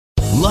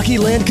Lucky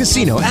Land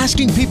Casino,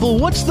 asking people,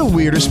 what's the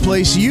weirdest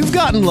place you've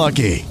gotten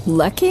lucky?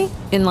 Lucky?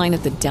 In line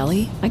at the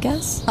deli, I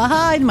guess?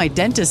 Aha, in my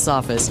dentist's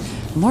office.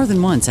 More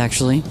than once,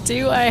 actually.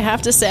 Do I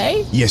have to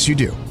say? Yes, you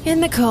do. In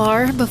the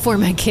car before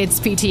my kids'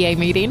 PTA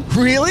meeting.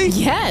 Really?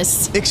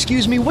 Yes.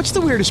 Excuse me, what's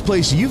the weirdest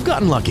place you've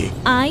gotten lucky?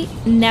 I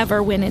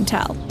never win and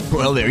tell.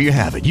 Well, there you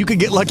have it. You can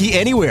get lucky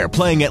anywhere,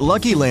 playing at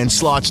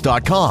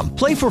LuckyLandSlots.com.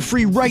 Play for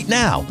free right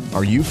now.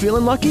 Are you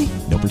feeling lucky?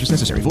 No purchase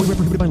necessary. Void where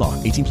prohibited by law.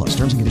 18 plus.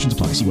 Terms and conditions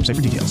apply. See website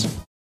for details.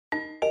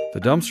 The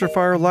Dumpster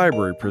Fire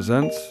Library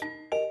presents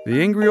The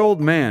Angry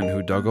Old Man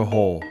Who Dug a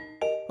Hole,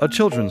 a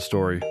children's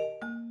story.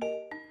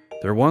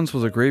 There once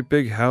was a great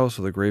big house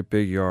with a great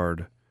big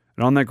yard,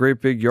 and on that great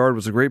big yard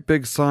was a great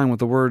big sign with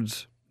the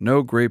words,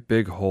 "No great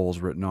big holes,"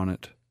 written on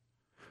it.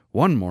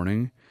 One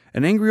morning,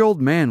 an angry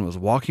old man was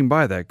walking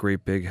by that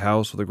great big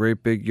house with a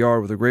great big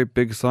yard with a great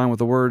big sign with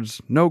the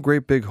words, "No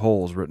great big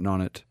holes," written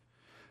on it.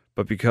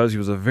 But because he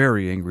was a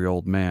very angry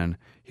old man,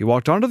 he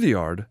walked onto the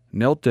yard,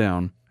 knelt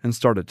down, and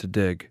started to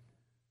dig.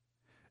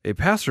 A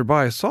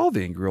passerby saw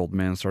the angry old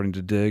man starting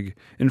to dig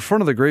in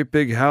front of the great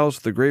big house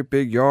with a great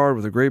big yard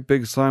with a great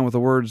big sign with the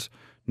words,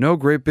 "No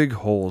great big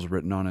holes,"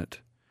 written on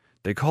it.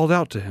 They called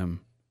out to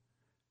him,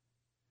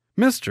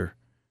 "Mister,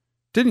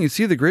 didn't you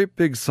see the great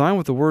big sign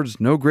with the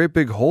words, 'No great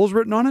big holes,'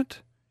 written on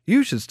it?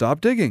 You should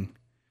stop digging."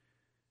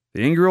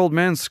 The angry old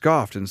man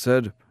scoffed and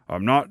said,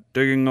 "I'm not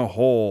digging a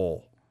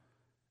hole."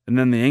 And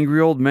then the angry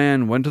old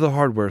man went to the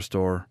hardware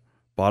store,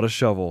 bought a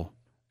shovel,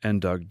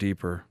 and dug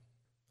deeper.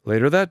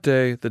 Later that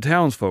day, the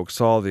townsfolk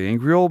saw the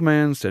angry old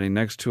man standing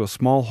next to a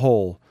small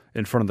hole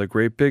in front of the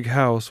great big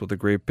house with a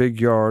great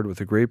big yard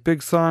with a great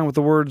big sign with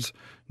the words,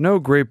 "No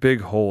great big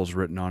holes,"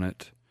 written on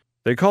it.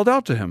 They called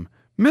out to him,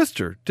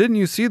 "Mister, didn't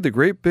you see the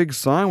great big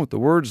sign with the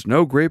words,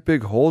 'No great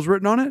big holes,'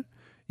 written on it?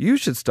 You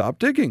should stop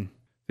digging."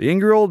 The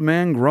angry old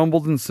man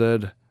grumbled and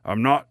said,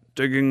 "I'm not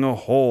digging a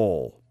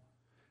hole."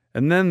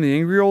 And then the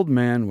angry old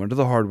man went to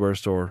the hardware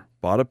store,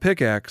 bought a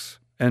pickaxe,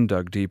 and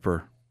dug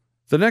deeper.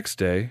 The next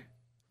day,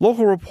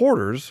 local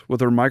reporters with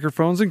their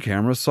microphones and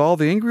cameras saw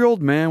the angry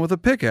old man with a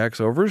pickaxe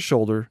over his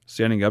shoulder,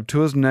 standing up to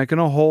his neck in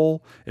a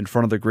hole in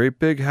front of the great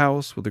big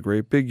house with a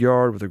great big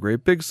yard with a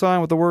great big sign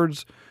with the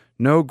words,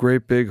 "No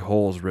great big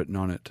holes," written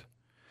on it.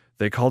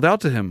 They called out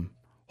to him,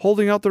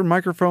 holding out their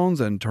microphones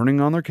and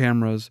turning on their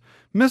cameras,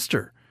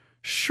 "Mister,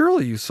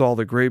 surely you saw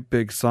the great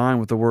big sign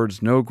with the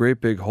words, 'No great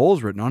big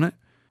holes,' written on it.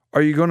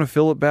 Are you going to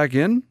fill it back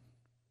in?"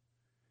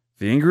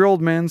 The angry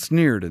old man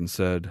sneered and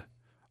said,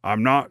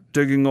 "I'm not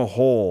digging a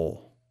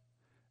hole."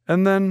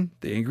 And then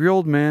the angry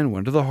old man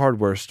went to the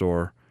hardware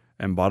store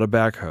and bought a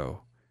backhoe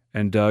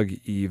and dug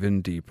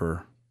even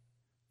deeper.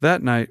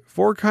 That night,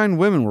 4 kind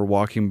women were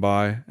walking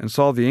by and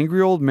saw the angry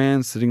old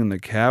man sitting in the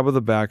cab of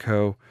the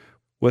backhoe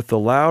with the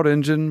loud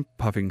engine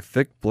puffing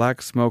thick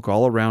black smoke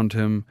all around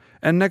him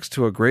and next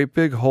to a great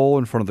big hole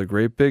in front of the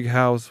great big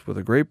house with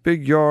a great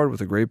big yard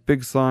with a great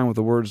big sign with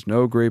the words,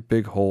 "No great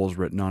big holes,"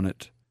 written on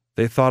it.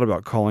 They thought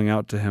about calling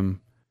out to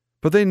him,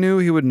 but they knew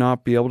he would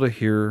not be able to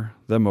hear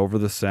them over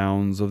the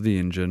sounds of the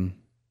engine.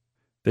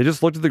 They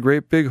just looked at the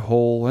great big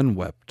hole and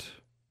wept.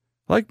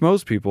 Like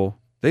most people,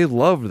 they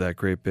loved that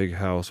great big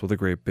house with a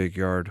great big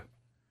yard.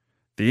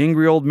 The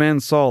angry old man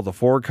saw the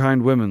 4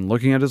 kind women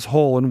looking at his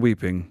hole and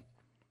weeping.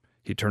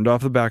 He turned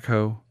off the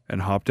backhoe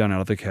and hopped down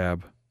out of the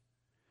cab.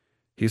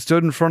 He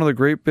stood in front of the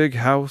great big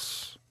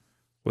house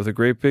with a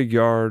great big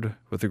yard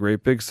with a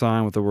great big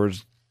sign with the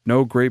words,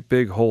 "No great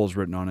big holes,"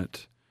 written on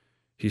it.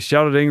 He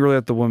shouted angrily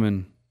at the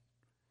women.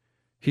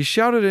 He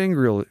shouted at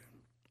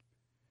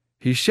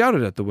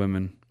the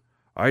women,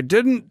 "I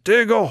didn't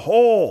dig a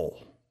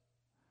hole.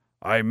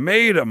 I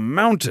made a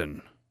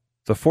mountain."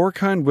 The 4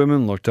 kind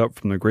women looked up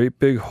from the great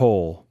big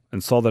hole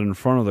and saw that in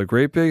front of the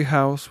great big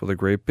house with a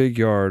great big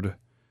yard,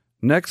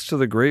 next to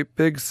the great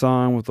big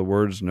sign with the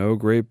words, "No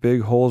great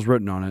big holes,"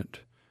 written on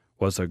it,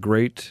 was a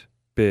great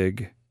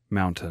big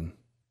mountain.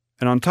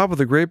 And on top of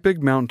the great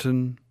big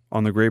mountain,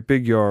 on the great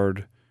big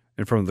yard,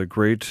 in front of the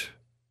great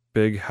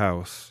big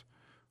house,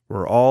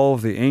 were all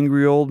of the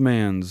angry old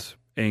man's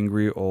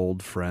angry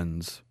old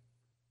friends.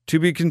 To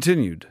be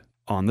continued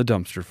on The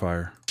Dumpster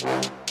Fire.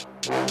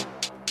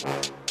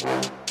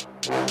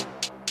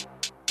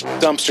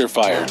 Dumpster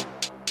fire.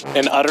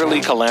 An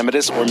utterly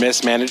calamitous or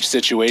mismanaged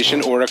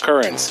situation or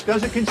occurrence.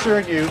 Does it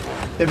concern you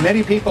that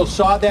many people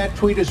saw that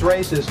tweet as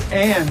racist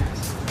and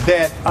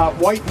that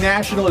white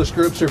nationalist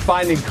groups are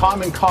finding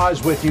common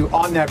cause with you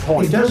on that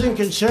point? It doesn't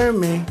concern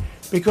me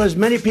because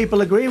many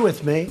people agree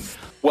with me.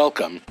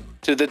 Welcome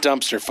to the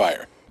Dumpster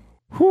Fire.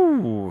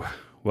 Whew.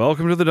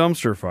 Welcome to the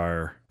Dumpster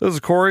Fire. This is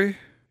Cory.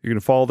 You can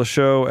follow the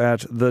show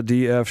at The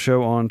DF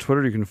Show on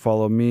Twitter. You can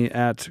follow me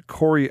at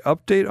Cory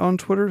Update on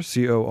Twitter,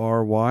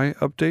 CORY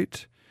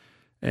Update.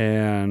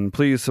 And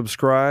please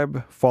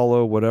subscribe,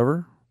 follow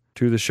whatever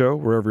to the show,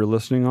 wherever you're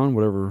listening on,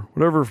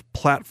 whatever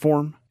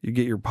platform you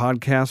get your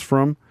podcast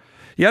from.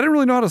 Yeah, I didn't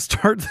really know how to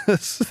start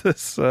this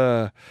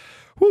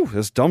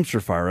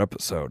Dumpster Fire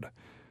episode.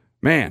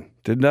 Man,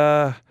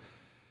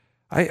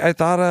 I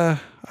thought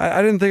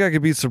I didn't think I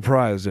could be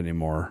surprised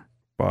anymore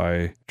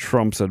by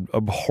Trump's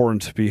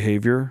abhorrent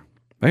behavior.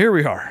 Now, here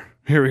we are.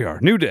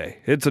 New day.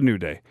 It's a new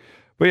day.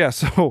 But yeah,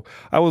 so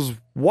I was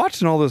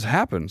watching all this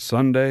happen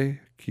Sunday,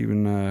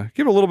 keeping a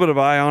little bit of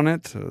eye on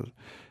it.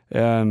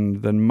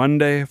 And then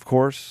Monday, of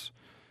course,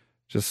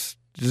 just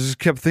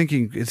kept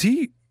thinking, is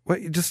he,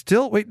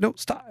 no,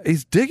 stop.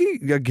 He's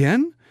digging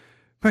again?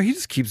 But he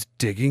just keeps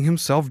digging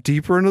himself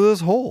deeper into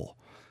this hole.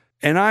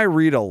 And I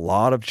read a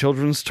lot of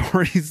children's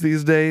stories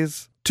these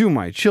days to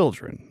my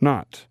children,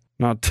 not,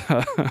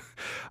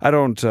 I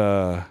don't,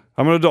 I'm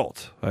an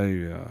adult. I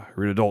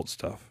read adult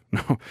stuff.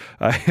 No,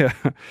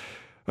 I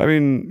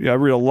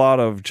read a lot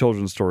of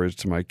children's stories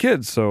to my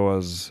kids. So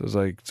as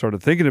I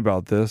started thinking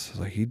about this, I was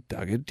like, he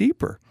dug it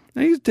deeper.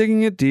 And he's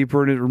digging it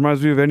deeper, and it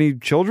reminds me of any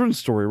children's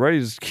story, right? He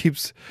just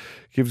keeps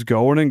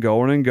going and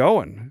going and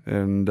going.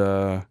 And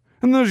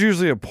there's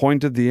usually a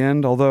point at the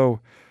end, although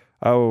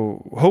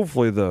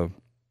hopefully the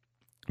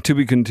to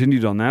be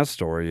continued on that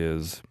story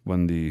is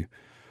when the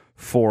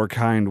 4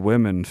 kind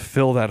women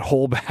fill that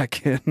hole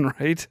back in,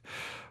 right?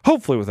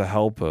 Hopefully with the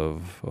help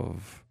of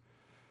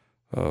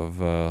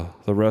the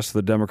rest of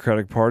the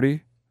Democratic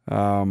Party.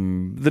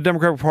 The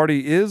Democratic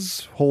Party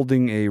is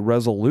holding a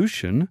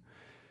resolution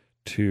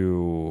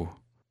to,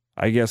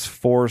 I guess,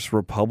 force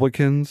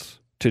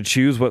Republicans to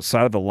choose what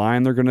side of the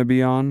line they're going to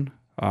be on.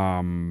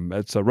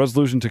 It's a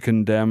resolution to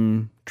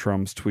condemn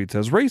Trump's tweets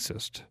as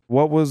racist.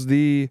 What was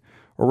the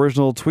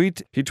original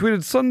tweet? He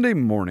tweeted Sunday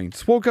morning,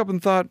 just woke up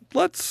and thought,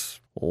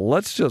 let's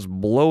just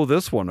blow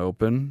this one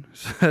open.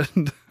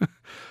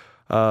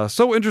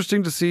 So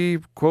interesting to see,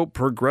 quote,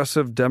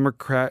 progressive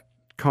Democrat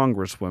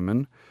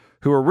congresswomen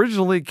who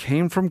originally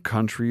came from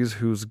countries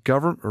whose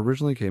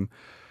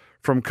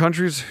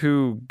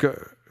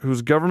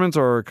whose governments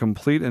are a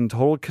complete and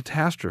total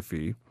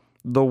catastrophe,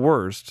 the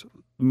worst,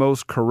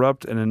 most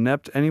corrupt and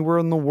inept anywhere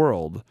in the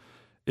world,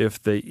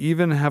 if they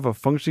even have a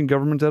functioning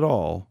government at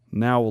all,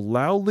 now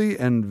loudly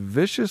and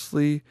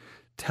viciously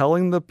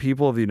telling the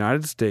people of the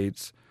United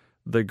States,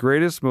 the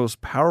greatest,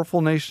 most powerful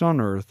nation on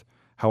earth,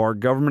 how our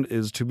government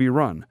is to be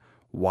run.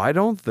 Why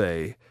don't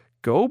they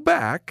go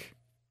back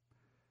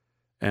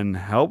and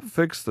help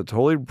fix the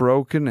totally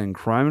broken and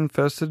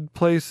crime-infested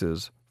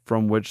places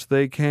from which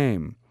they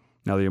came?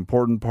 Now, the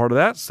important part of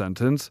that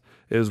sentence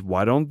is,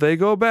 why don't they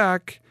go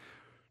back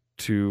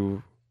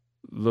to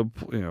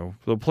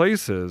the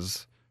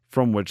places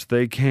from which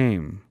they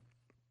came?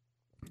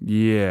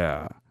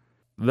 Yeah,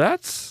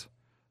 that's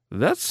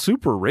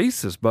super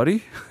racist,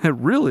 buddy. It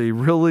really,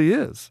 really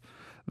is.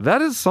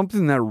 That is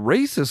something that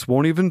racists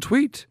won't even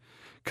tweet,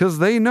 because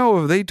they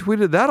know if they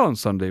tweeted that on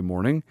Sunday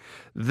morning,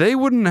 they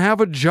wouldn't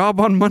have a job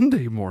on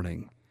Monday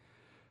morning.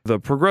 The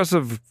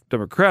progressive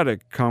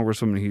Democratic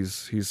congresswomen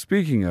he's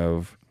speaking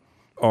of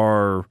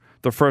are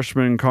the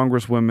freshman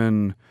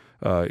congresswomen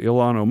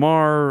Ilhan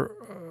Omar,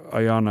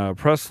 Ayanna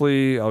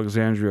Pressley,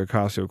 Alexandria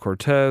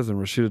Ocasio-Cortez, and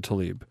Rashida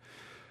Tlaib.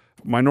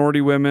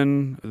 Minority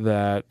women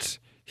that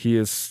he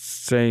is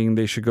saying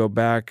they should go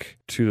back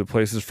to the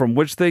places from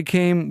which they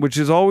came, which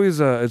is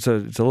always a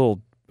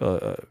little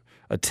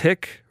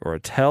tick or a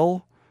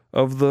tell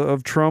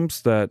of Trump's,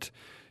 that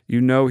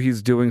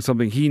he's doing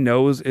something he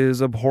knows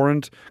is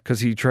abhorrent because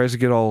he tries to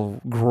get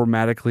all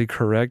grammatically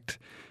correct.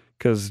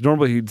 Because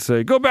normally he'd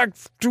say, go back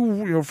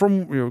to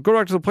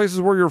the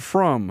places where you're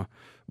from.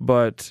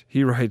 But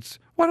he writes,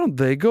 why don't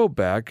they go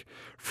back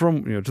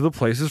to the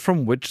places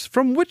from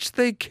which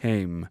they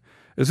came?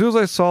 As soon as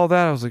I saw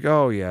that, I was like,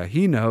 oh yeah,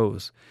 he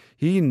knows.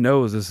 He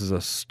knows this is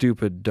a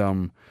stupid,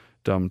 dumb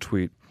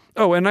tweet.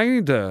 Oh, and I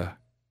need to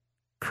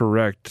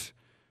correct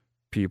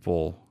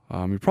people.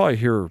 You probably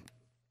hear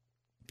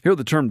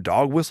the term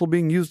dog whistle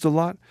being used a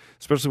lot,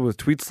 especially with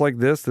tweets like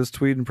this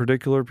tweet in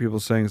particular. People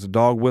saying it's a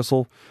dog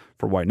whistle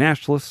for white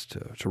nationalists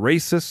to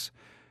racists.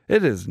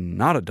 It is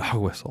not a dog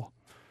whistle.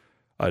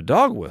 A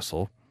dog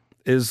whistle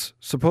is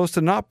supposed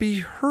to not be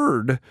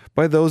heard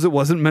by those it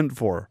wasn't meant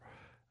for.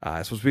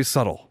 It's supposed to be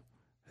subtle.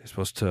 You're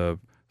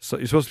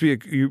supposed to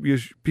be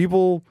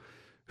people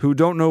who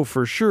don't know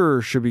for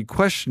sure should be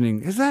questioning,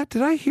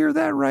 did I hear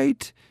that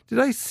right? Did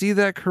I see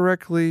that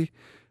correctly?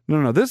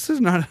 No, this is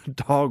not a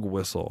dog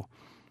whistle.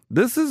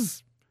 This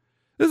isn't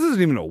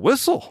even a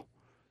whistle.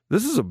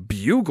 This is a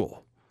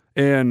bugle.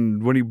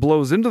 And when he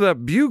blows into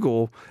that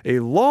bugle, a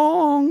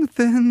long,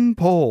 thin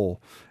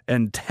pole,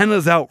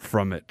 antennas out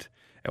from it.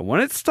 And when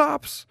it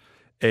stops,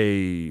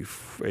 a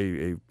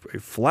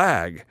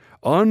flag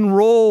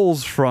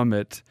unrolls from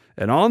it.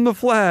 And on the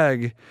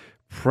flag,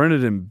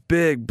 printed in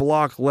big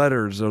block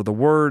letters, are the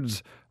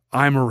words,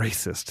 "I'm a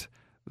racist."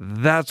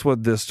 That's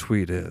what this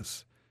tweet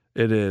is.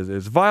 It is.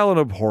 It's vile and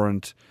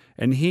abhorrent,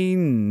 and he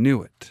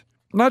knew it.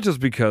 Not just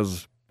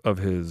because of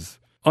his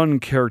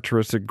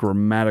uncharacteristic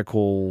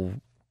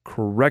grammatical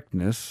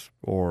correctness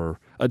or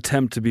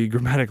attempt to be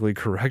grammatically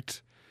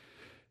correct.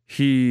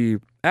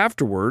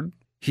 Afterward,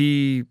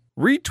 he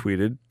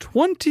retweeted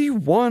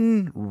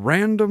 21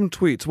 random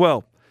tweets.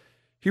 Well,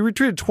 he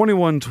retweeted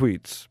 21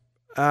 tweets.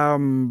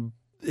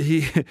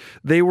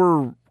 They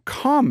were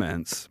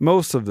comments.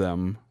 Most of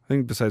them, I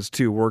think besides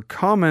 2, were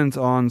comments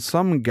on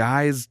some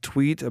guy's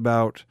tweet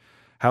about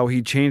how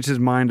he changed his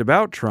mind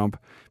about Trump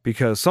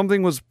because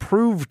something was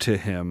proved to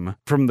him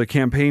from the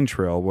campaign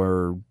trail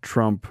where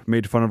Trump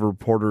made fun of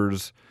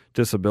reporters'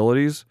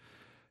 disabilities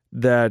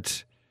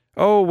that,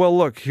 oh, well,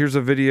 look, here's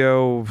a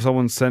video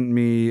someone sent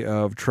me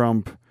of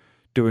Trump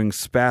doing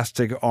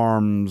spastic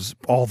arms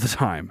all the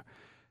time.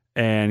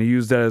 And he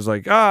used that as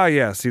like,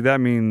 yeah, see,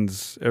 that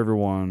means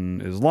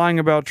everyone is lying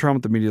about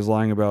Trump. The media is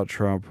lying about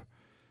Trump.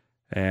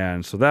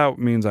 And so that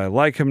means I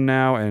like him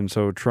now. And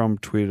so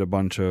Trump retweeted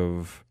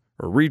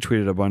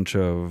a bunch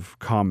of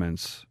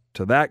comments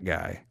to that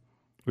guy,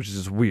 which is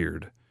just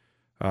weird.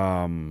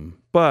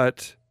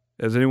 But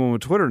as anyone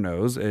with Twitter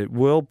knows, it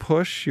will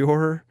push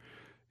your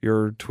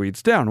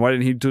tweets down. Why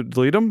didn't he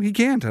delete them? He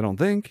can't, I don't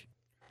think.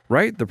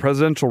 Right? The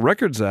Presidential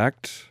Records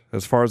Act,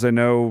 as far as I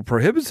know,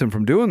 prohibits him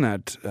from doing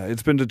that.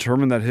 It's been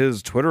determined that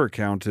his Twitter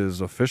account is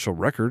official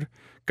record.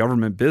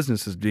 Government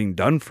business is being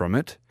done from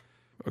it.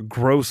 A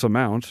gross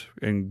amount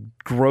and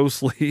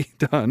grossly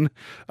done.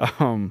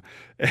 So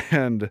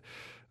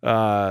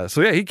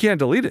yeah, he can't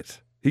delete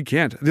it. He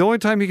can't. The only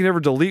time he can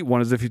ever delete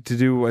one is if I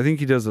think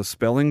he does a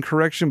spelling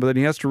correction, but then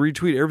he has to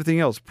retweet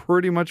everything else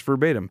pretty much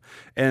verbatim.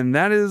 And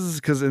that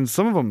is because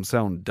some of them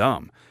sound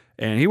dumb.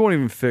 And he won't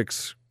even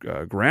fix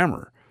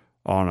grammar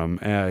on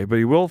them, but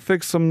he will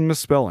fix some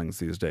misspellings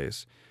these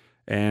days.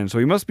 And so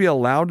he must be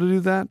allowed to do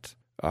that,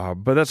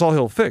 but that's all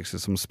he'll fix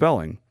is some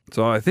spelling.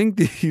 So I think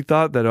he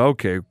thought that,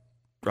 okay, he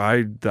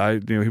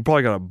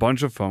probably got a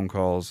bunch of phone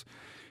calls.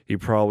 He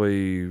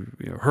probably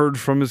heard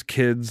from his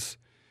kids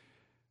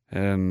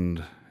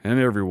and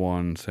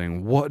everyone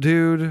saying, what,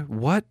 dude,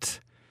 what?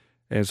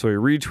 And so he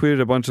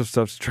retweeted a bunch of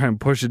stuff to try and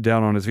push it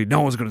down on his feed.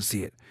 No one's going to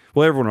see it.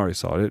 Well, everyone already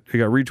saw it. He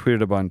got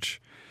retweeted a bunch,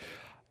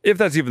 if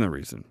that's even the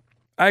reason.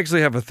 I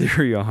actually have a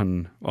theory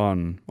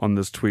on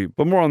this tweet,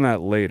 but more on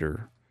that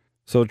later.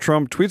 So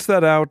Trump tweets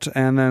that out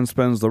and then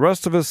spends the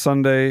rest of his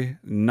Sunday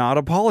not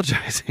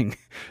apologizing,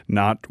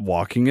 not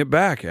walking it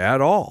back at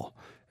all.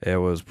 It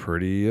was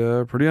pretty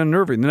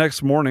unnerving. The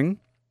next morning,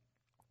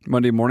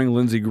 Monday morning,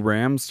 Lindsey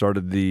Graham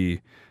started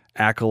the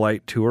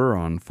Acolyte tour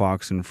on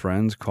Fox and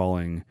Friends,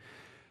 calling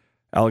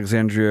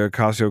Alexandria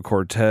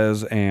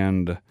Ocasio-Cortez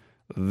and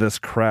this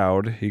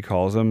crowd, he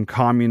calls them,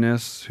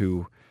 communists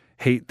who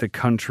hate the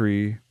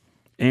country,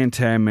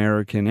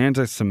 anti-American,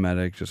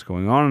 anti-Semitic, just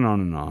going on and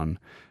on and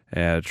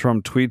on.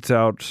 Trump tweets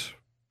out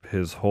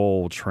his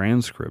whole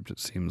transcript, it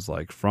seems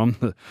like, from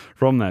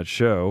that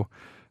show,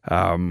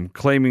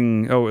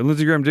 claiming, and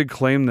Lindsey Graham did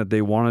claim that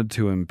they wanted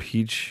to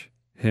impeach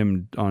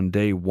him on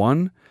day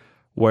one,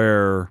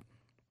 where,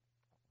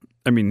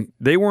 I mean,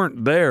 they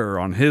weren't there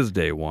on his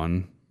day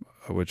one,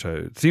 which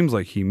it seems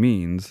like he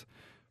means,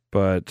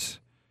 but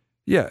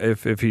yeah,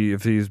 if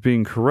he's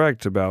being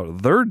correct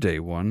about their day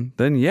one,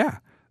 then yeah,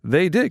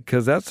 they did,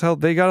 because that's how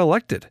they got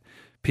elected.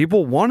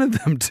 People wanted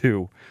them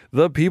to.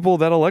 The people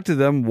that elected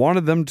them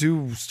wanted them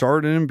to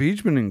start an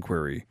impeachment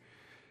inquiry.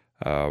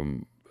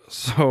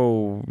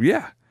 So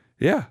yeah,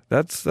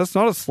 that's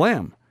not a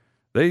slam.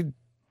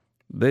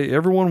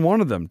 Everyone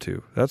wanted them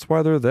to. That's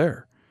why they're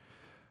there.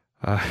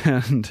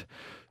 And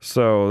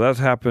so that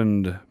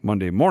happened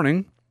Monday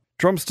morning.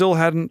 Trump still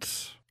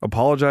hadn't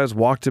apologized,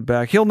 walked it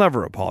back. He'll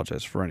never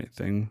apologize for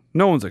anything.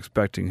 No one's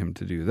expecting him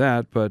to do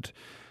that, but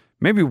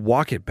maybe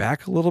walk it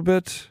back a little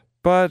bit.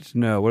 But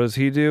no, what does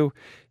he do?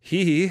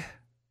 He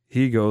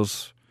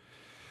goes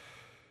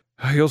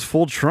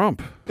full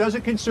Trump. Does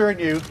it concern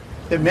you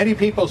that many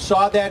people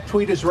saw that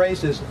tweet as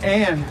racist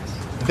and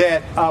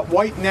that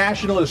white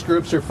nationalist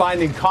groups are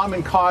finding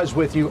common cause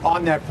with you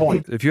on that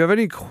point? If you have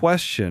any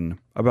question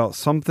about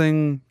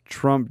something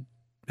Trump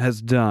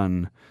has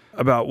done,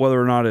 about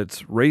whether or not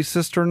it's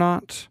racist or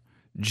not,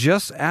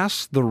 just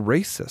ask the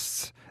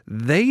racists.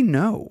 They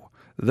know.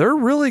 They're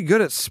really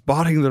good at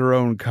spotting their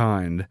own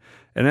kind.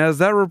 And as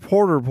that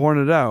reporter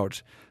pointed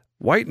out,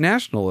 white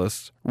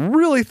nationalists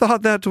really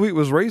thought that tweet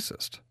was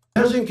racist.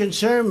 It doesn't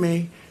concern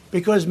me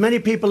because many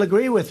people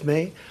agree with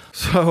me.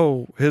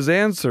 So his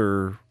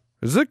answer,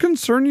 does it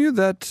concern you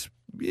that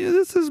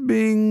this is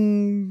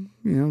being,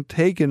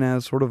 taken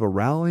as sort of a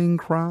rallying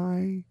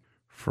cry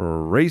for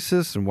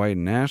racists and white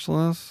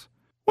nationalists?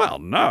 Well,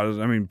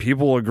 no, I mean,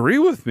 people agree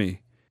with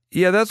me.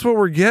 Yeah, that's what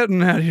we're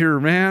getting at here,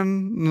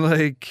 man.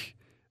 Like,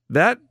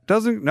 that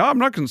doesn't, no, I'm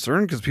not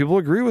concerned because people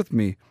agree with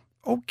me.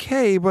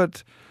 Okay,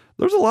 but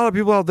there's a lot of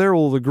people out there who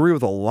will agree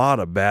with a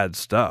lot of bad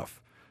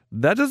stuff.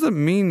 That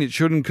doesn't mean it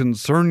shouldn't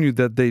concern you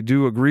that they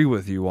do agree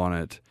with you on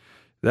it.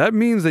 That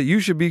means that you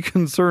should be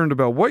concerned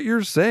about what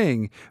you're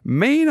saying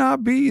may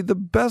not be the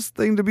best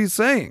thing to be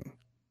saying.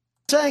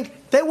 Saying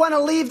they want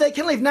to leave, they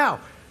can leave.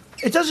 Now,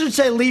 it doesn't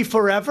say leave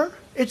forever.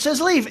 It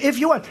says leave if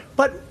you want.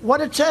 But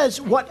what it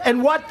says, what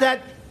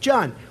that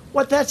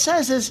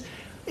says is,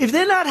 if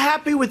they're not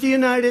happy with the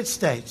United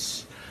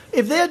States,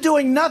 if they're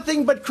doing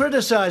nothing but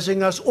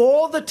criticizing us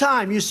all the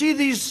time, you see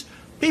these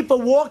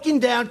people walking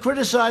down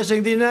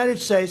criticizing the United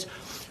States.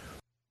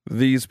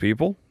 These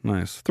people?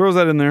 Nice. Throws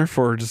that in there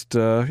for just,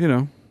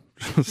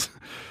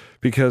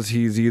 because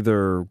he's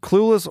either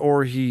clueless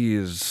or he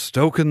is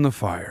stoking the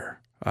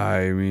fire.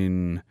 I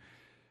mean,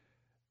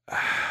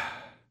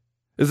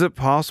 Is it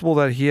possible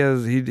that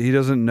he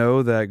doesn't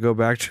know that go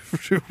back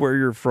to where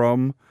you're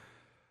from,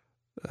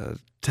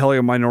 telling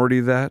a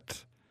minority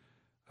that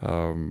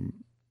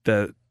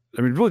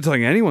really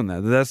telling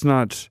anyone that's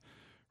not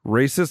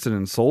racist and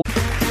insult?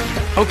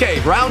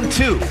 Okay, round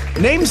 2.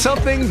 Name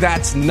something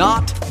that's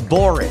not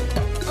boring.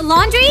 A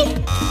laundry?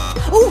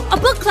 Ooh, a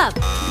book club.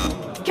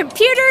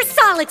 Computer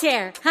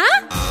solitaire,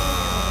 huh?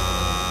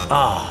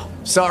 Ah,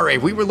 sorry,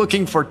 we were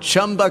looking for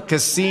Chumba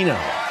Casino.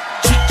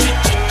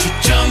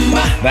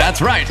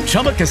 That's right,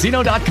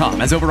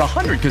 ChumbaCasino.com has over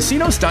 100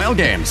 casino-style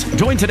games.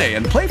 Join today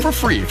and play for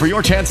free for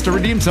your chance to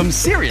redeem some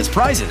serious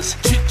prizes.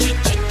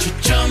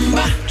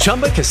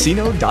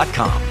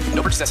 ChumbaCasino.com.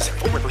 No purchase necessary.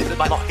 Void where prohibited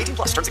by law. 18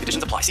 plus. Terms and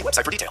conditions apply. See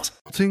website for details.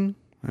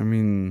 I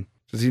mean,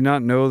 does he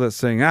not know that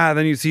saying,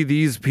 then you see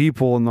these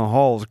people in the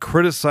halls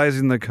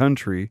criticizing the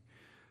country?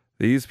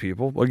 These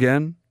people,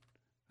 again,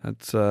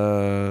 it's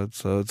a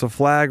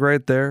flag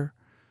right there.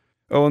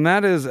 Oh, and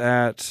that is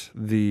at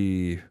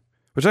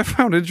which I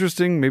found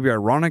interesting, maybe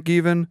ironic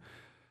even.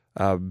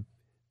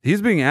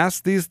 He's being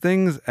asked these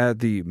things at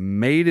the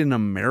Made in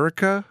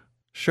America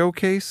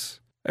showcase.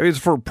 I mean, it's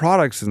for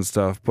products and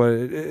stuff,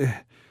 but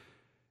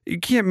you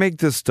can't make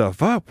this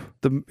stuff up.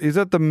 He's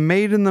at the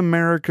Made in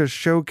America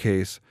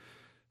showcase,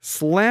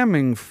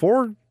 slamming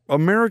 4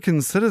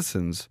 American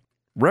citizens,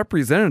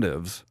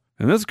 representatives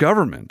in this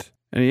government.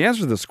 And he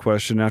answered this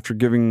question after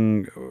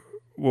giving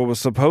what was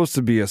supposed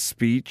to be a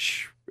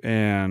speech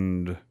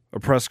and a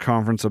press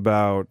conference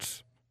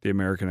about the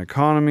American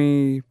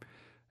economy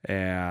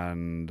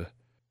and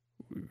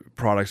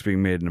products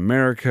being made in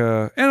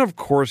America. And of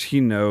course,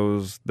 he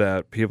knows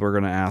that people are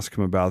going to ask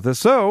him about this.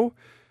 So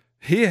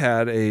he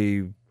had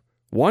a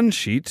one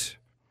sheet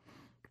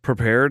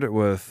prepared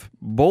with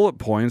bullet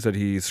points that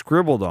he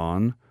scribbled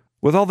on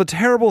with all the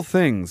terrible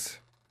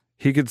things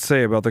he could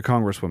say about the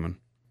Congresswoman.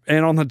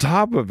 And on the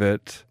top of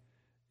it,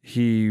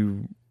 he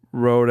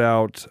wrote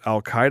out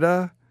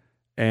Al-Qaeda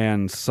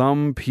and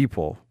some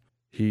people.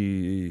 At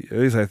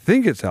least I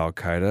think it's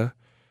Al-Qaeda,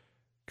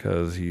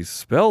 because he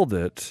spelled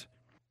it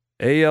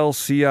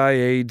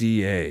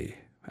Alciada.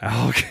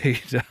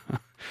 Al-Qaeda.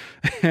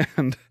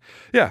 And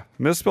yeah,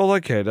 misspelled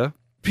Al-Qaeda.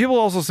 People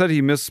also said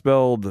he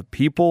misspelled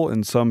people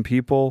and some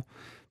people,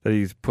 that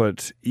he's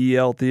put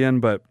EL at the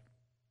end, but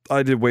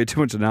I did way too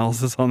much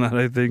analysis on that,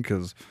 I think,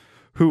 because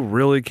who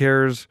really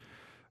cares?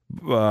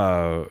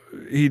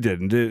 He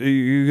didn't.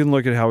 You can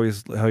look at how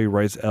he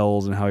writes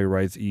L's and how he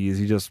writes E's.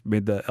 He just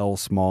made the L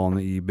small and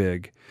the E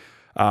big.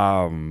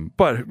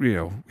 But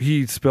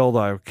he spelled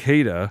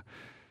Al-Qaeda,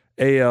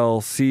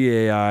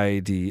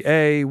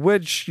 Alcaida,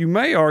 which you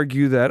may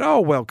argue that, oh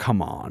well,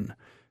 come on,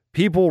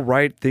 people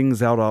write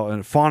things out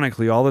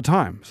phonically all the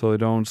time so they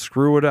don't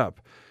screw it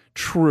up.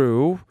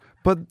 True,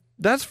 but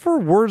that's for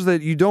words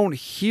that you don't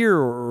hear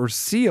or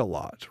see a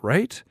lot,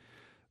 right?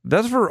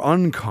 That's for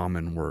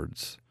uncommon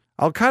words.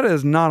 Al-Qaeda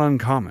is not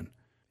uncommon.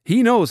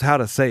 He knows how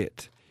to say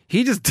it.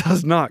 He just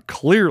does not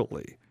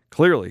clearly,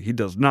 he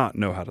does not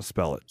know how to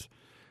spell it.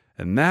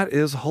 And that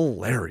is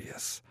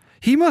hilarious.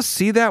 He must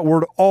see that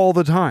word all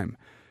the time.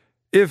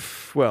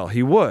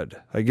 He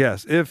would, I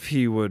guess, if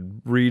he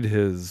would read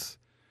his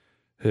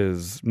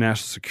national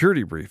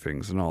security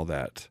briefings and all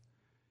that.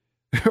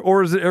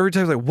 Or is it every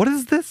time he's like, what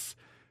is this?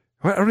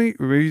 Maybe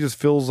he just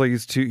feels like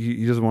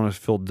he doesn't want to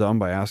feel dumb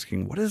by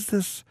asking, what is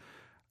this?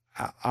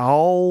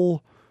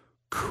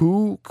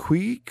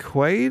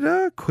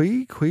 Quida?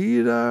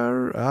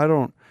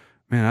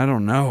 I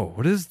don't know.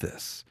 What is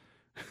this?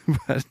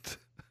 But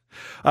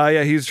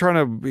he's trying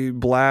to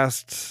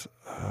blast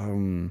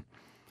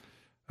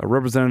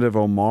Representative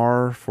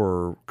Omar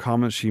for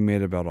comments she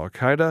made about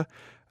Al-Qaeda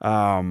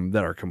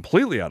that are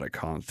completely out of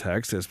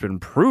context. It's been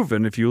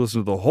proven, if you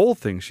listen to the whole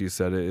thing she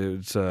said,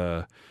 it's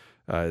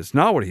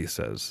not what he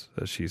says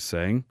that she's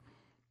saying.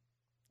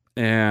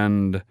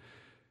 And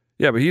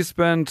yeah, but he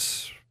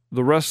spent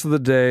the rest of the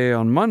day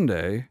on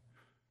Monday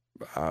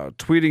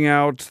tweeting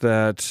out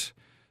that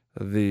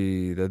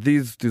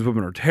these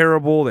women are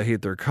terrible, they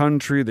hate their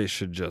country, they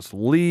should just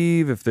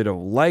leave if they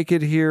don't like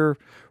it here,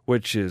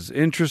 which is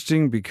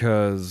interesting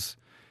because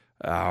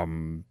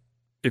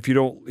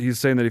he's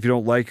saying that if you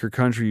don't like your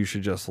country, you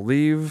should just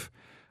leave.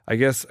 I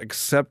guess,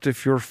 except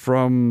if you're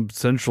from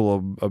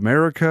Central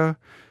America,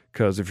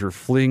 because if you're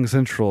fleeing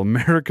Central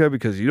America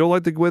because you don't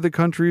like the way the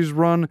country's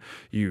run,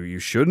 you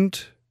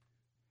shouldn't.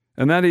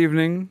 And that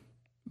evening,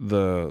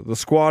 the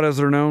squad, as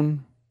they're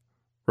known,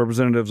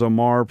 Representatives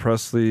Omar,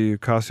 Pressley,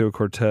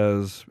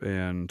 Ocasio-Cortez,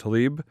 and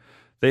Tlaib,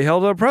 they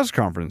held a press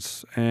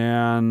conference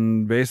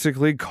and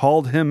basically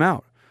called him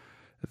out.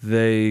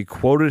 They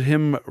quoted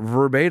him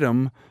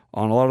verbatim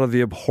on a lot of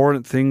the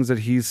abhorrent things that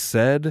he's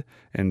said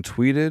and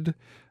tweeted,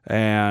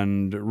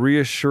 and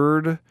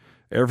reassured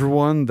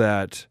everyone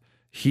that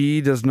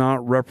he does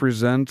not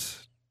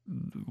represent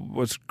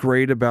what's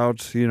great about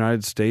the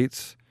United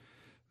States,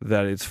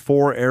 that it's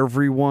for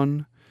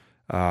everyone,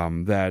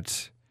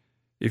 that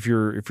if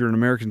you're an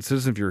American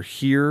citizen, if you're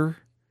here,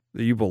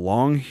 that you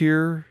belong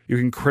here, you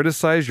can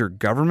criticize your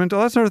government. Oh,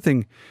 that's another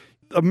thing.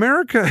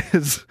 America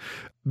is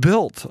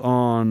built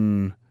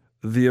on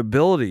the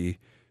ability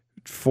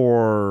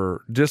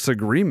for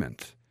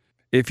disagreement.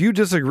 If you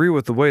disagree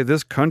with the way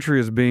this country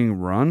is being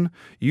run,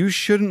 you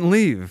shouldn't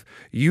leave.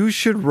 You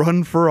should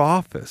run for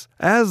office,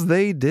 as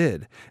they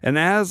did. And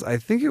as I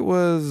think it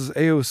was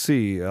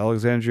AOC,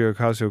 Alexandria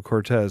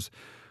Ocasio-Cortez,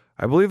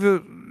 I believe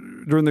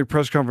during the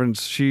press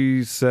conference,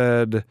 she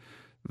said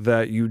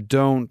that you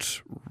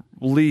don't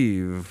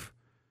leave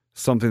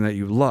something that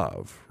you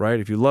love, right?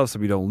 If you love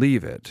something, you don't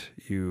leave it.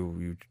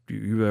 You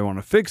want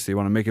to fix it. You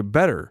want to make it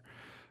better.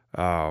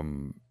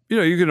 You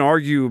can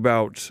argue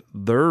about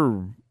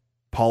their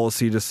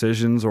policy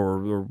decisions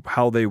or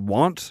how they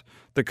want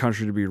the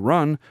country to be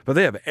run, but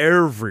they have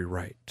every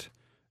right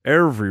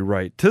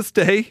to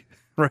stay,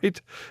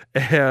 right?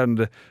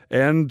 And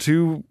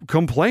to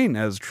complain,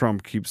 as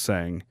Trump keeps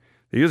saying.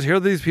 You just hear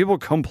these people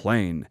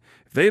complain.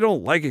 If they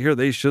don't like it here,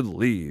 they should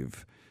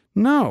leave.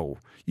 No,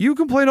 you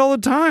complain all the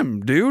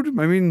time, dude.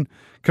 I mean,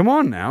 come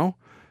on now.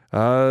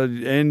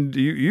 And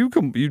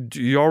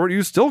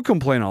you still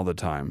complain all the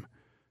time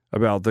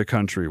about the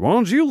country. Why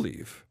don't you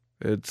leave?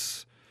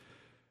 It's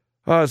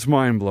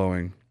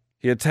mind-blowing.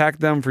 He attacked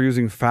them for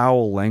using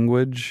foul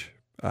language.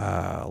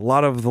 A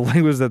lot of the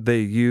language that they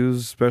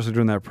used, especially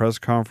during that press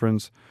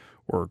conference,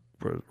 were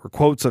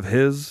quotes of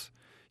his.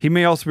 He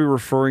may also be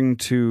referring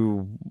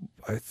to,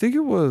 I think it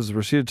was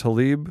Rashida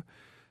Tlaib,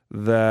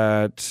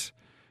 that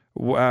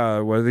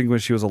I think when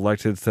she was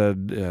elected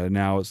said,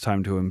 now it's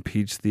time to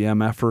impeach the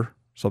MFer,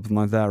 something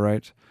like that,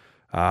 right?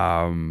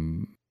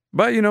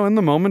 But, in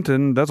the moment,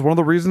 and that's one of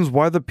the reasons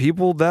why the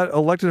people that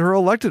elected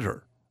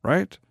her,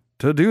 right?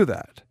 To do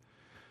that.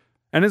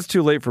 And it's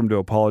too late for him to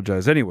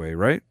apologize anyway,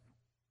 right?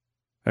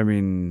 I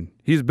mean,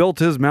 he's built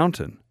his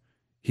mountain.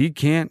 He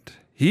can't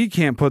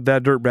put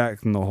that dirt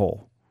back in the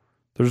hole.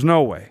 There's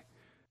no way.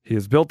 He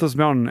has built this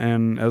mountain,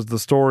 and as the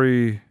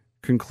story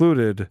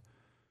concluded,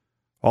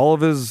 all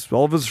of his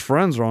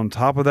friends are on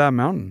top of that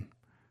mountain.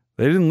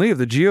 They didn't leave.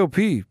 The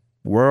GOP,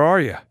 where are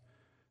you?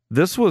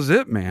 This was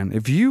it, man.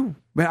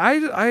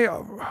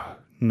 I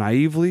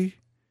naively,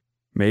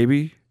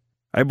 maybe,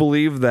 I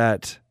believe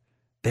that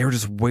they were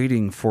just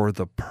waiting for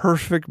the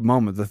perfect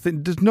moment.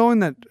 Just knowing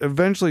that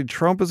eventually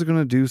Trump is going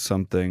to do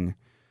something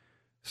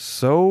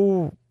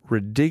so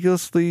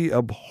ridiculously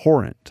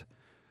abhorrent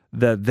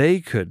that they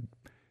could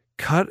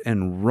cut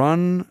and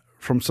run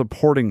from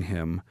supporting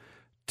him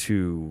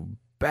to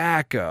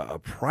back a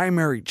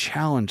primary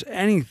challenge,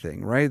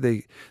 anything, right?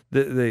 They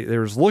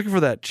were looking for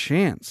that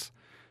chance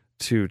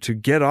to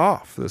get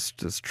off this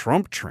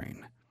Trump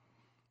train,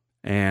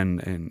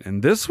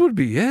 and this would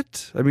be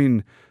it.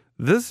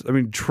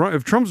 Trump,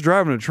 if Trump's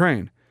driving a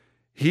train,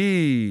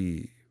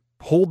 he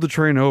pulled the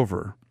train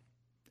over.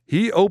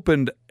 He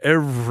opened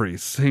every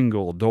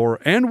single door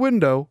and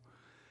window,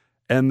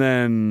 and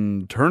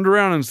then turned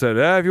around and said,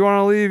 if you want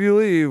to leave, you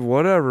leave.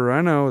 Whatever.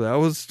 I know that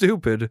was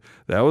stupid.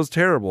 That was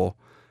terrible.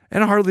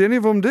 And hardly any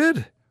of them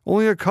did.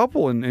 Only a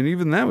couple, and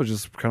even that was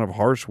just kind of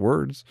harsh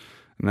words.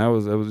 And that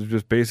was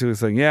just basically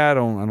saying, I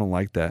don't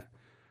like that.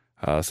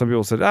 Some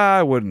people said,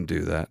 I wouldn't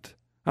do that.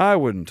 I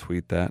wouldn't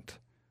tweet that.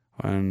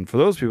 And for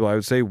those people, I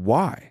would say,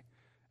 why?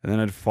 And then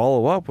I'd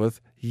follow up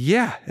with,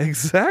 yeah,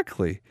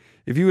 exactly.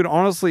 If you would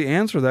honestly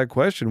answer that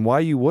question, why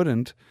you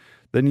wouldn't,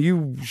 then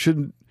you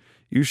should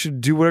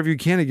do whatever you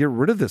can to get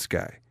rid of this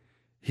guy.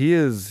 He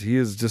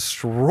is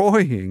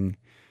destroying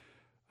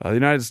the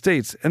United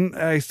States. And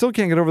I still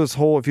can't get over this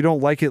whole, if you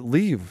don't like it,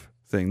 leave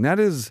thing.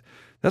 That's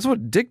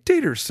what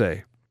dictators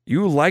say.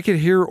 You like it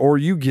here or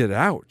you get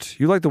out.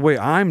 You like the way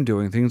I'm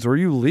doing things or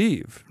you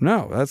leave.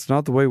 No, that's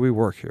not the way we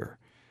work here.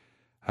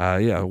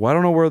 I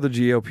don't know where the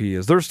GOP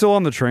is. They're still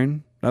on the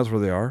train. That's where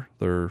they are.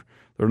 They're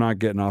not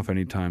getting off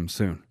anytime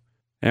soon.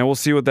 And we'll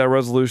see what that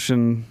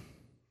resolution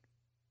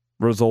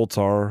results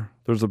are.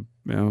 There's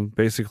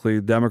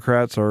basically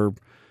Democrats are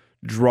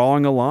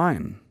drawing a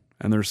line,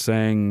 and they're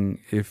saying,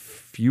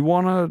 if you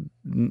want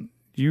to,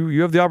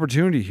 you have the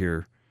opportunity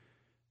here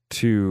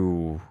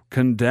to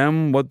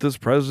condemn what this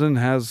president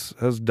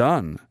has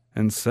done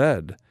and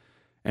said,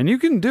 and you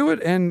can do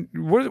it. And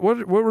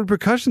what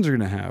repercussions are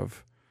going to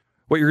have?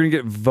 What, you're going to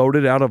get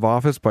voted out of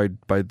office by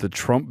the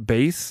Trump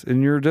base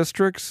in your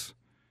districts?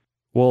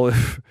 Well,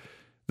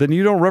 then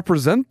you don't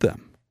represent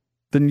them.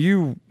 Then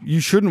you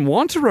shouldn't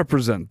want to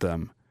represent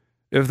them.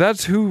 If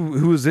that's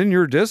who is in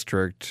your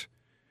district,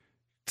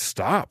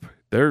 stop.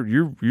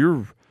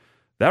 That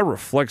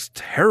reflects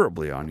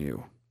terribly on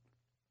you.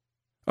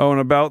 Oh,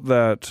 and about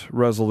that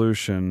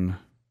resolution,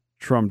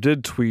 Trump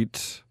did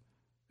tweet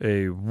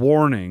a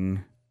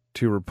warning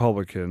to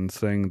Republicans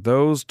saying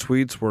those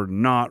tweets were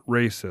not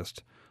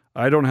racist.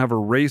 I don't have a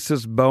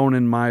racist bone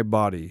in my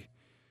body.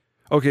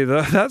 Okay,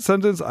 that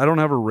sentence, I don't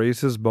have a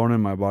racist bone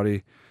in my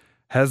body,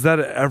 has that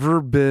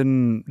ever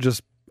been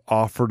just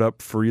offered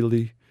up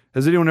freely?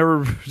 Has anyone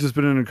ever just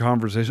been in a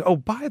conversation? Oh,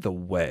 by the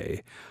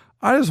way,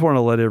 I just want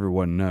to let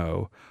everyone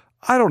know,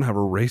 I don't have a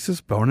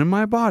racist bone in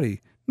my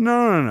body.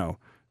 No.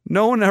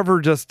 No one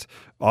ever just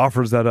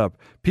offers that up.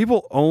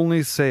 People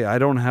only say I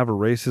don't have a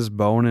racist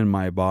bone in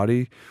my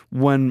body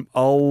when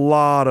a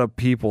lot of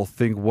people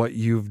think what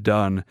you've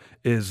done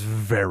is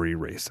very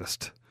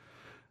racist.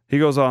 He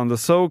goes on, the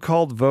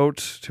so-called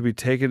vote to be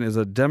taken is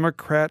a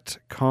Democrat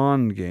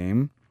con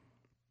game.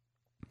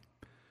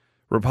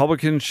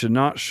 Republicans should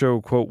not show,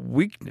 quote,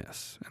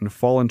 weakness and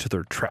fall into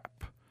their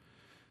trap.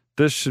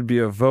 This should be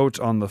a vote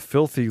on the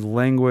filthy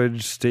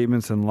language,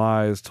 statements, and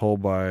lies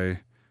told by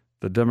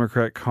the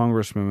Democrat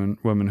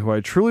congresswomen who I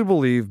truly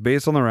believe,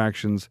 based on their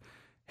actions,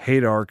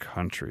 hate our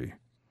country.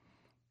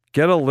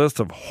 Get a list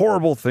of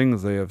horrible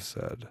things they have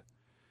said.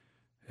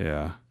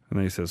 Yeah. And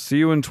then he says, see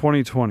you in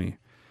 2020.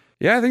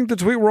 Yeah, I think the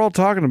tweet we're all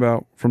talking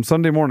about from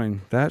Sunday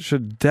morning, that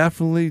should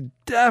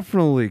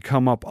definitely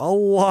come up a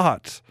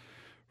lot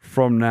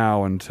from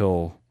now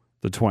until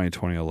the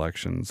 2020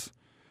 elections.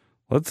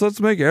 Let's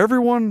ask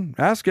everyone.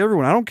 I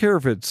don't care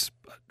if it's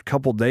a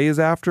couple days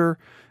after.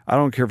 I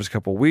don't care if it's a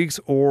couple weeks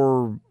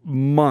or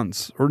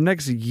months or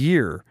next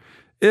year.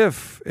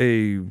 If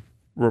a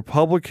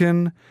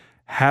Republican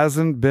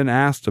hasn't been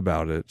asked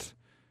about it,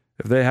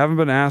 if they haven't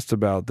been asked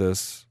about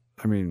this,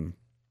 I mean,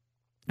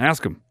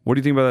 ask them, what do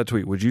you think about that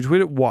tweet? Would you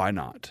tweet it? Why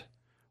not?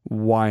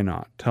 Why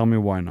not? Tell me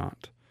why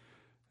not.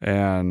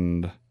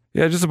 And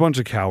yeah, just a bunch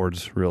of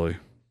cowards, really.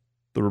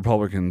 The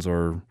Republicans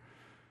are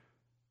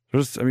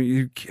just, I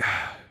mean,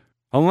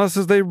 unless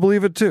they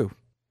believe it too.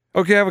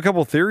 Okay, I have a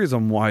couple theories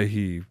on why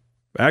he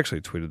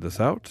actually tweeted this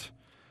out.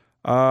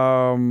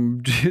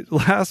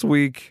 Last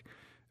week,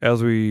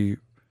 as we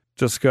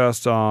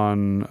discussed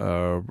on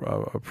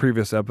a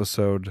previous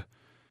episode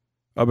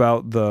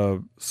about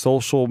the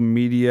social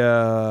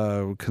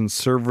media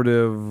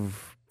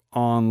conservative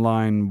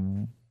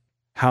online,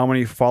 how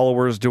many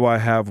followers do I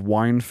have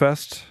wine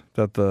fest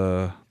that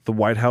the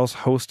White House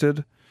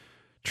hosted,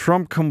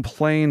 Trump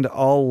complained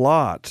a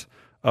lot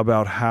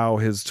about how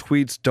his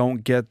tweets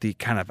don't get the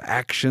kind of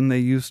action they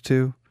used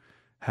to.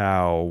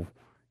 How,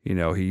 he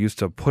used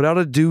to put out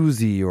a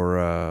doozy or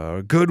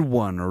a good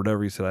one or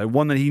whatever he said.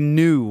 One that he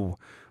knew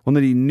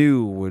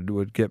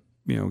would get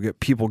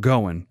people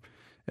going.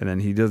 And then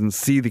he doesn't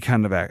see the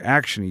kind of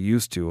action he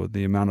used to,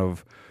 the amount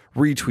of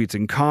retweets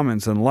and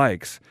comments and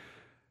likes.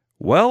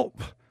 Well,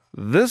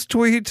 this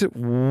tweet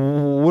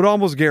would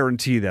almost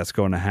guarantee that's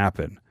going to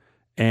happen.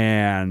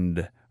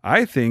 And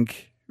I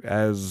think,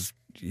 as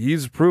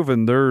he's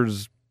proven,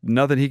 there's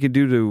nothing he can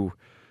do to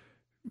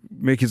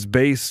make his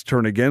base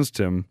turn against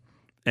him.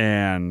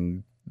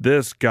 And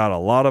this got a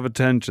lot of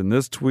attention.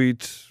 This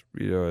tweet,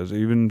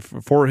 even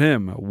for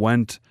him,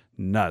 went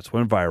nuts,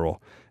 went viral.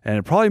 And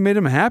it probably made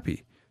him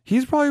happy.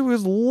 He probably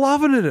was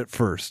loving it at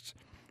first,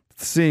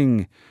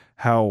 seeing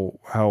how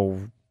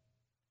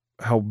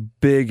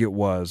big it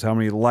was, how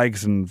many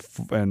likes and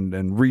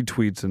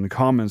retweets and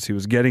comments he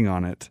was getting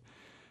on it.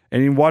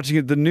 And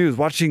watching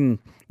watching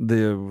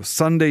the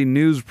Sunday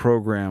news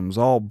programs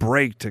all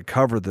break to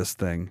cover this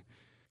thing,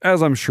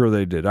 as I'm sure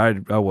they did. I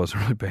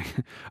wasn't really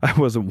paying. I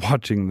wasn't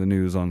watching the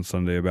news on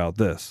Sunday about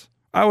this.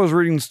 I was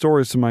reading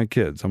stories to my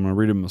kids. I'm going to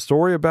read them a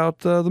story about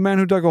the man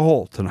who dug a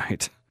hole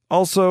tonight.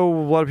 Also,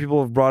 a lot of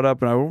people have brought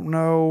up, and I don't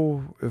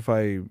know if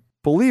I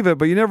believe it,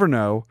 but you never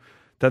know,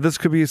 that this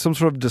could be some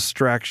sort of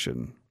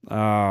distraction.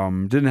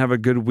 Didn't have a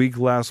good week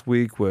last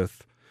week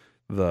with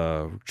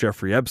the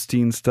Jeffrey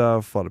Epstein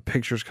stuff, a lot of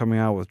pictures coming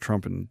out with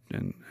Trump and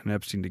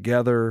Epstein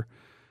together.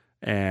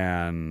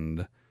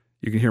 And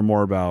you can hear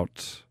more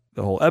about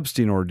the whole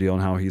Epstein ordeal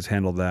and how he's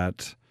handled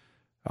that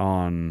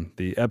on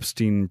the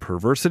Epstein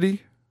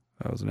Perversity.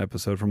 That was an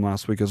episode from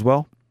last week as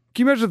well.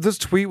 Can you imagine if this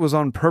tweet was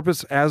on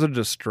purpose as a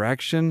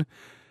distraction?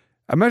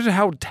 Imagine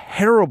how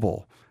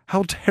terrible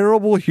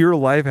your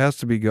life has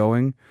to be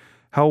going,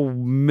 how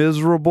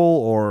miserable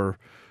or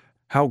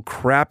how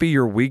crappy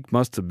your week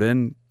must have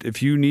been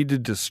if you need to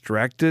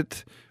distract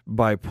it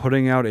by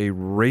putting out a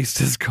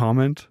racist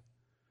comment.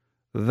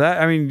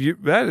 That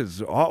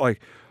is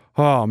like,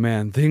 oh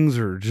man, things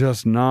are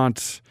just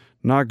not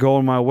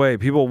going my way.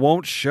 People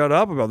won't shut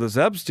up about this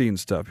Epstein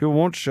stuff. People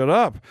won't shut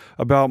up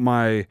about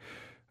my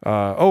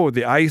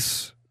the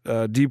ICE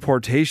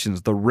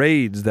deportations, the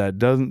raids that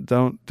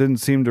didn't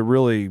seem to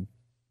really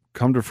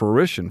come to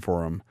fruition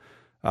for him.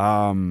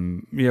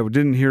 We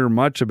didn't hear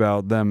much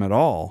about them at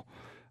all.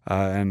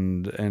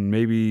 And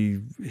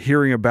maybe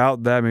hearing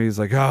about that, maybe it's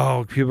like,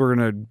 oh, people are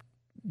going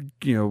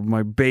to,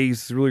 my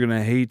base is really going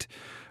to hate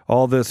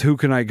all this. Who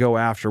can I go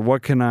after?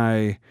 What can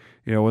I,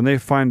 when they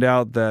find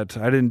out that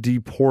I didn't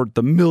deport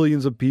the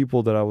millions of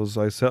people that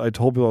I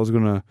told people I was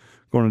going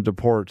to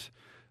deport,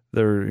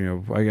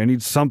 I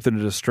need something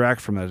to distract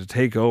from that, to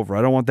take over.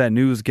 I don't want that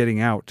news getting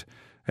out.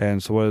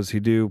 And so what does he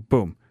do?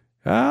 Boom.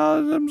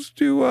 I'll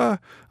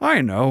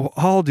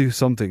do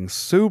something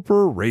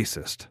super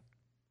racist.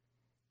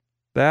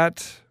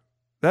 That's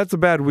a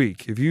bad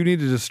week. If you need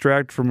to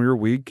distract from your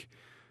week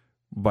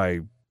by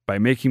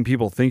making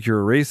people think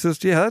you're a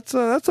racist, yeah,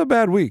 that's a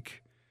bad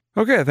week.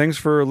 Okay, thanks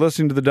for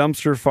listening to the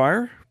Dumpster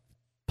Fire.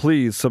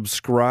 Please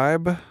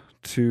subscribe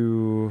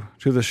to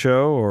the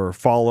show or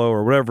follow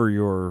or whatever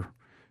you're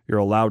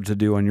allowed to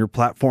do on your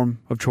platform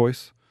of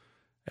choice.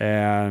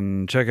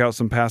 And check out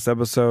some past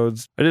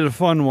episodes. I did a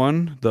fun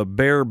one, the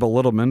bear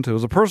belittlement. It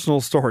was a personal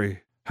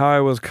story how I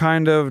was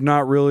kind of,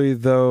 not really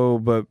though,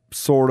 but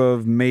sort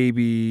of,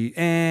 maybe,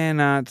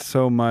 not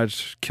so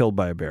much killed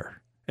by a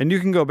bear. And you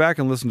can go back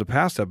and listen to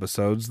past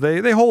episodes.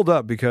 They hold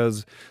up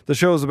because the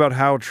show is about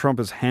how Trump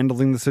is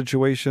handling the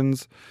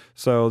situations.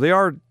 So they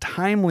are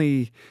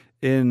timely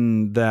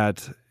in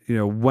that,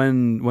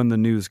 when the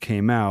news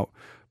came out.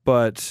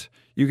 But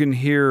you can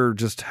hear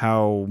just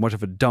how much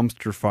of a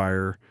dumpster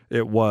fire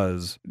it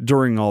was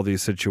during all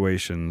these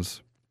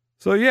situations.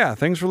 So yeah,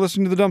 thanks for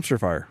listening to The Dumpster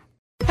Fire.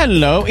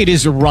 Hello, it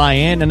is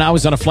Ryan, and I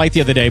was on a flight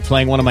the other day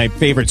playing one of my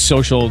favorite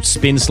social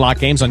spin slot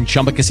games on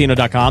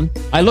ChumbaCasino.com.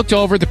 I looked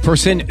over at the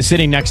person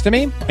sitting next to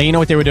me, and you know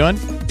what they were doing?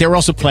 They were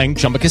also playing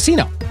Chumba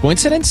Casino.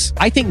 Coincidence?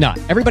 I think not.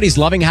 Everybody's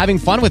loving having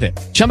fun with it.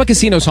 Chumba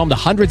Casino is home to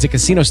hundreds of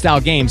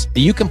casino-style games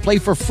that you can play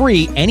for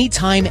free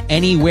anytime,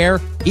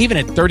 anywhere, even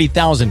at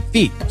 30,000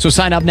 feet. So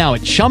sign up now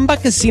at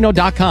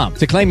ChumbaCasino.com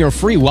to claim your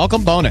free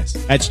welcome bonus.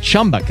 That's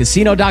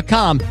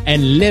ChumbaCasino.com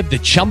and live the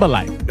Chumba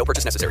life. No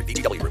purchase necessary.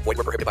 VGW. Void where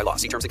prohibited by law.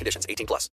 See terms and conditions. 18+.